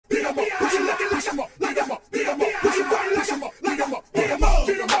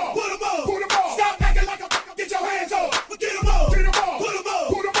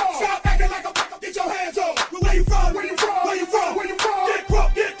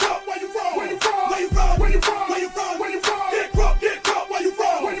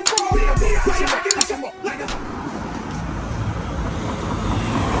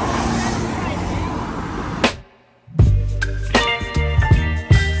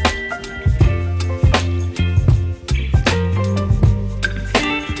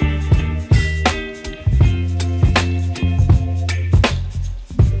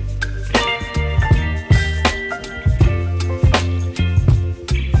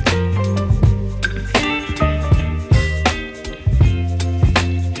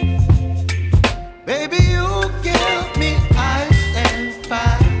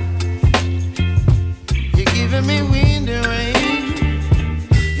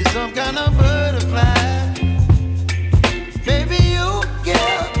some kind of butterfly. Baby, you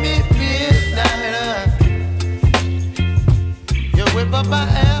give me midnight. You whip up my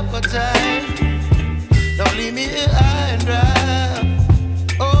appetite. Don't leave me here high and dry.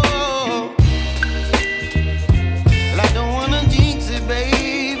 Oh, well, I don't wanna jinx it,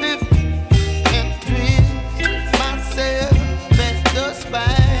 baby. Can't twist myself at the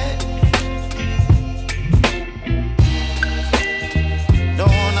spine. Don't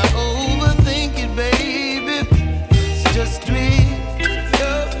wanna overthink it, baby. It's just twist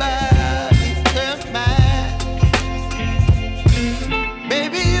your body and mine.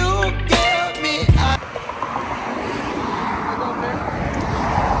 Baby, you give me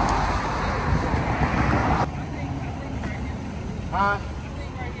Huh?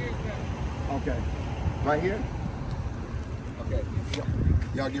 Okay. Right here? Okay.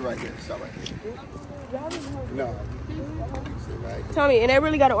 Y'all get right here. Stop right here. No. Sit right. Tommy, and they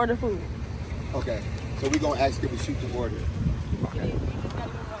really got to order food. Okay. So we're going to ask if we shoot the order. Okay.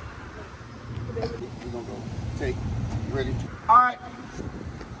 We're going to go. Take. You ready? All right.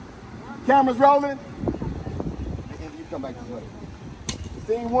 Cameras rolling. And you come back this way.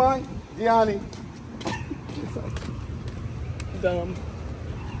 Scene one, Gianni. Dumb.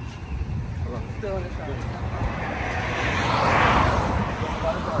 Still in the shot.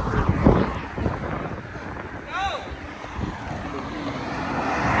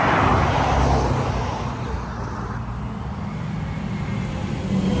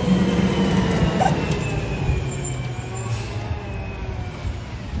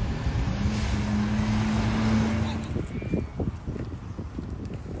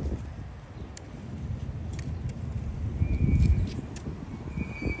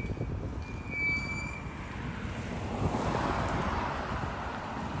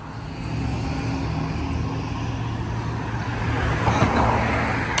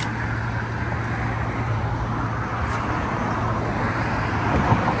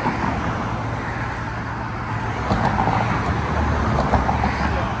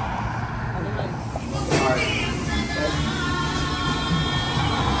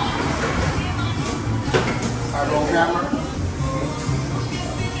 Roll camera.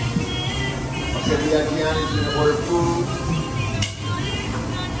 Okay, we got Gianni's in the order food.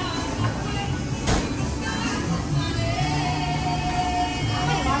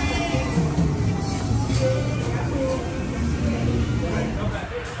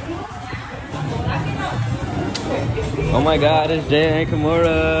 Oh my God, it's Jay and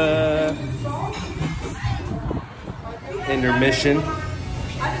Mora. Intermission.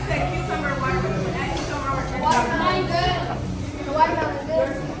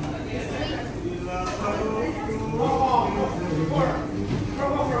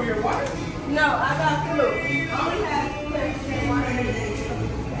 No, I got food. I only have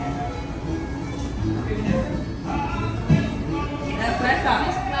that's all.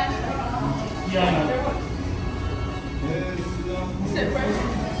 Yeah, I know. Sit fresh.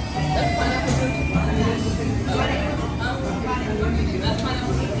 That's pineapple. That's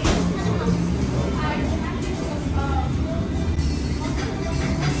pineapple.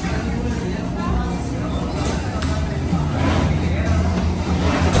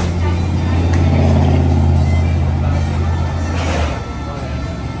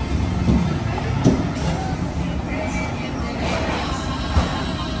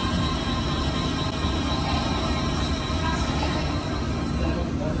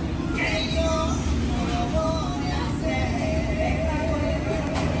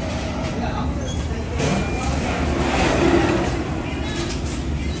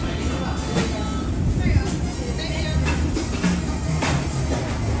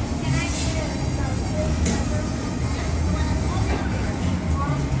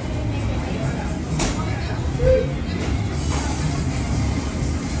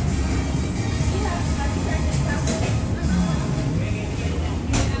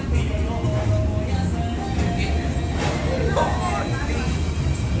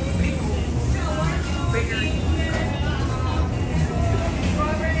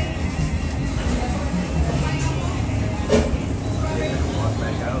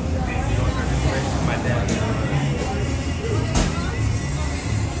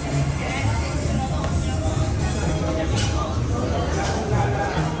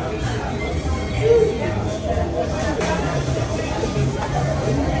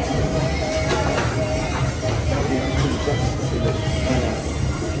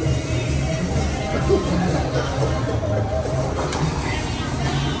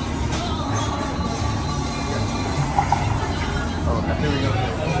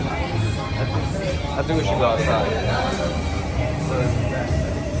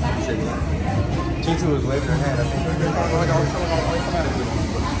 Tutu was waving her hand. I think.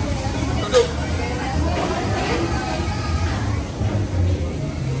 Let's go.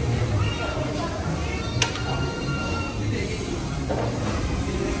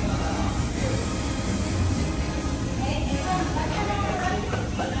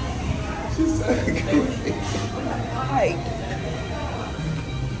 She's so goofy. Hi.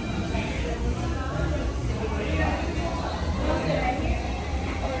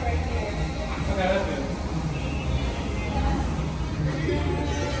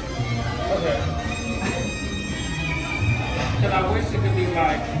 Because I wish it could be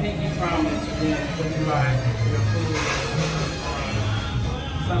like pinky promise, then would be like your food,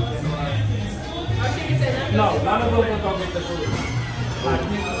 something like. No, none of us will go get the food. Like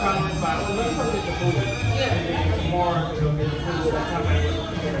pinky promise, like, oh, let's go get the food. Yeah. And then tomorrow we'll get the food. That's how they will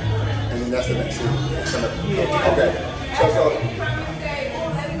prepare. And then that's the next thing. Yeah. Okay. So.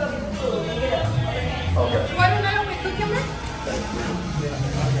 Okay. Why don't I only cook him?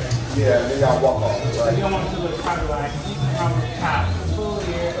 Yeah, and then y'all walk off, You right? don't want to look kind of like promise top food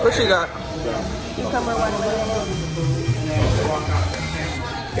here. What she got? Cucumber watermelon. And then walk out.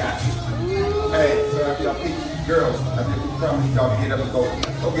 Gotcha. Hey, so if y'all pick girls, I just promise y'all to get up and go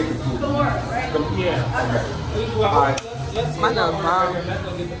get the food. Mora, right? Yeah. Okay. Well, All right. let's My nose bomb. Let's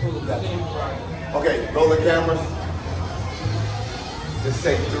go get the food. Okay, roll the cameras. Just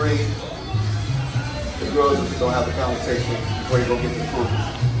take 3. The girls don't have the conversation before you go get the food.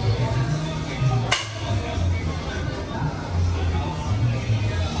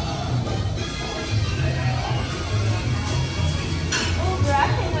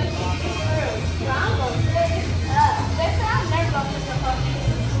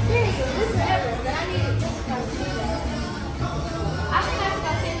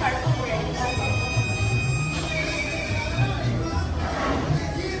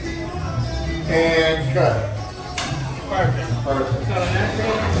 And cut. Perfect. Perfect. So the next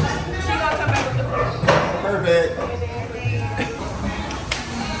thing, She gonna come back with the food. Perfect.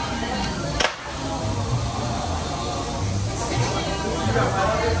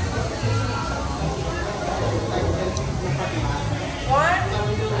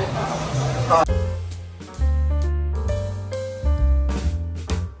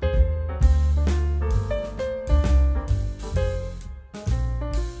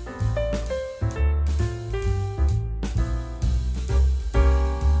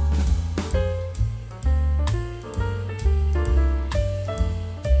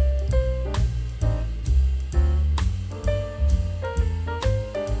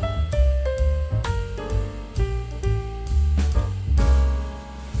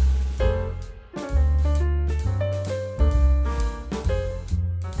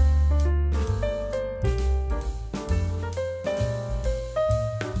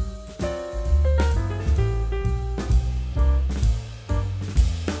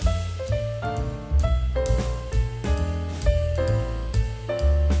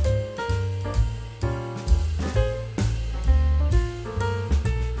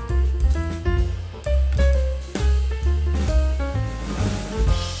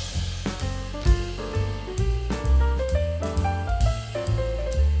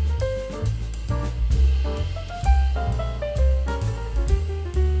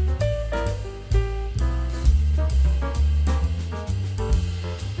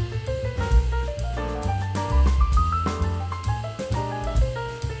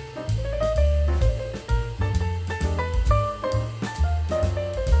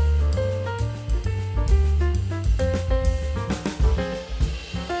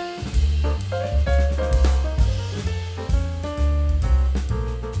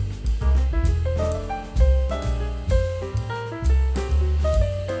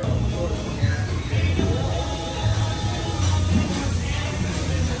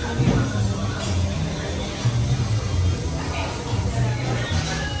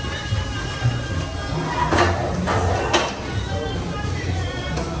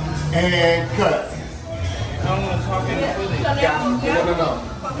 And cut. I don't want to talk in the food.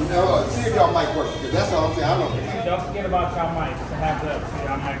 No. See if y'all mic work, because that's all I'm saying. I don't know. Don't forget about y'all mics. To have that, so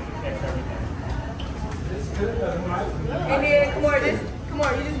y'all mic can catch everything. It's good, doesn't matter. And then, come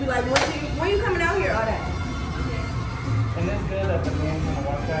on, you just be like, when you coming out here? All that. And it's good that the men kind of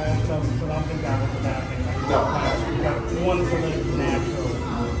watch that, so I don't think that was a bad thing. No. You want to look natural.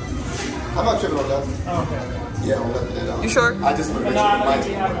 I'm not tripping on that. Oh, okay. Yeah, I'm lifting it up. You sure? I just want to But make no, sure I the know mic's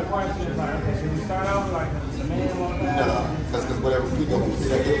you have a question. Like, okay, should we start off like the man on that? No, that's because whatever we go, The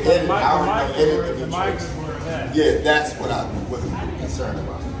mic is where it's at. yeah, that's what I was concerned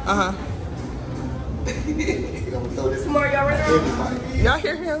about. Uh-huh. We're gonna throw this. More, y'all ready? Everybody. Y'all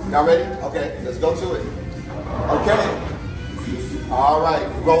hear him? Y'all ready? Okay, let's go to it. Okay. All right,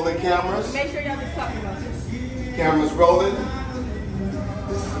 rolling cameras. Make sure y'all just talking about this. Cameras rolling.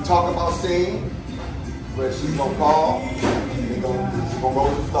 This is the talk about scene where she's gonna call. She's gonna roll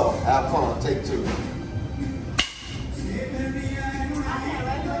the floor. Have fun. Take two.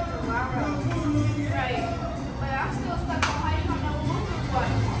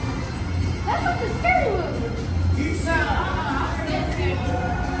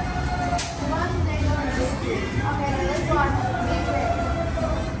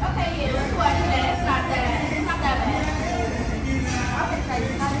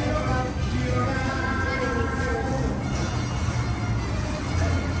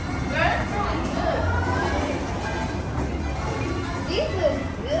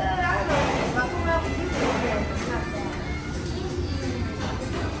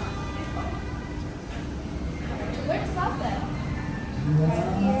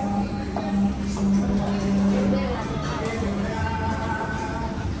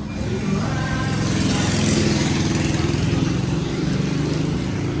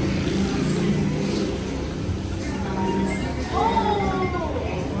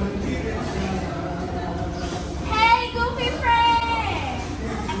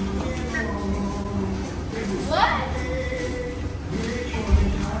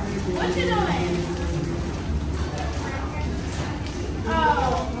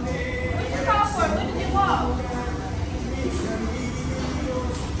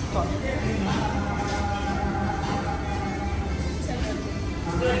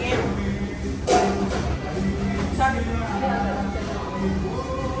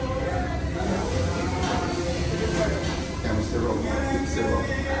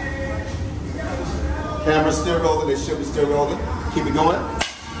 Camera's still rolling. It should be still rolling. Keep it going.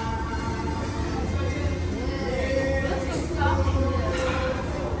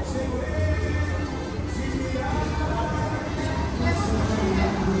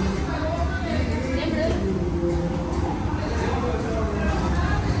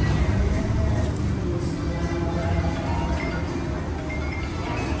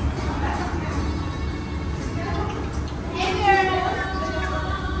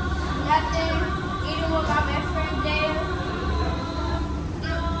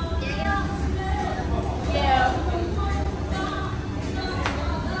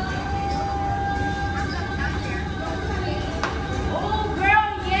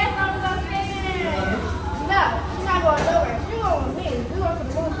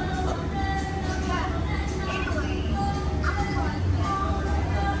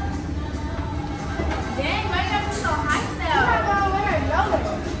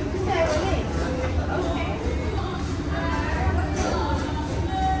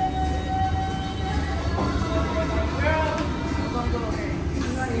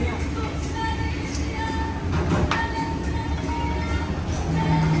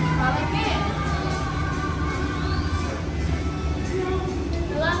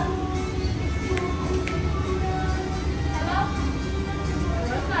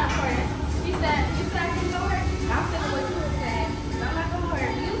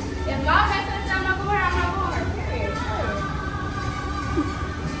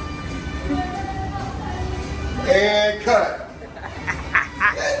 And cut.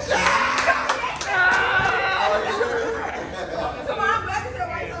 Good job.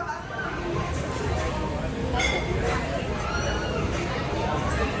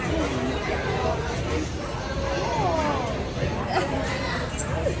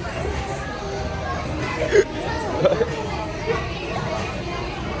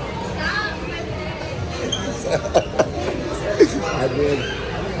 I did.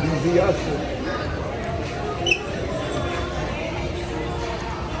 Easy option.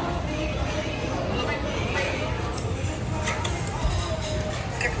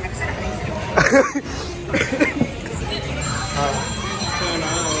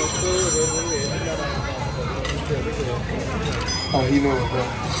 Oh, he knows, bro.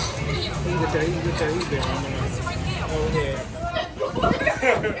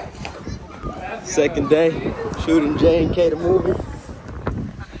 Second day, shooting J&K the movie.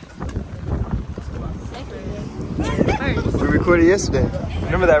 We recorded yesterday.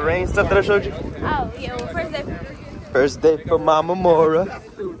 Remember that rain stuff that I showed you? Oh, yeah, well, first day. First day for Mama Mora.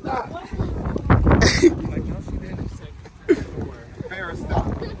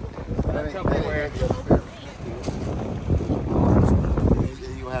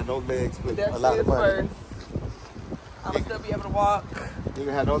 You had no legs with That's a lot of money. first. I'm gonna still be able to walk. You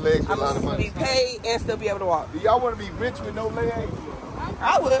had no legs with I'm a lot of gonna money. be paid and still be able to walk. Do y'all want to be rich with no legs?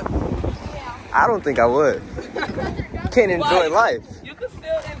 I would. Yeah. I don't think I would. Can't enjoy life. You can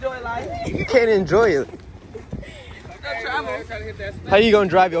still enjoy life. You can't enjoy it. Travel. How you gonna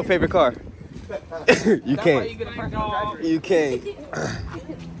drive your favorite car? You That's why you can't. get a personal driver. You can't.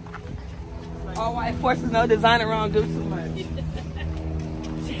 All white forces no designer wrong do too much.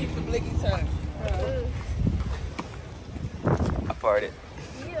 She keeps the blicky turn. I farted.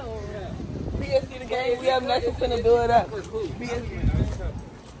 PSG the game. We have nothing finna do it up. PSG.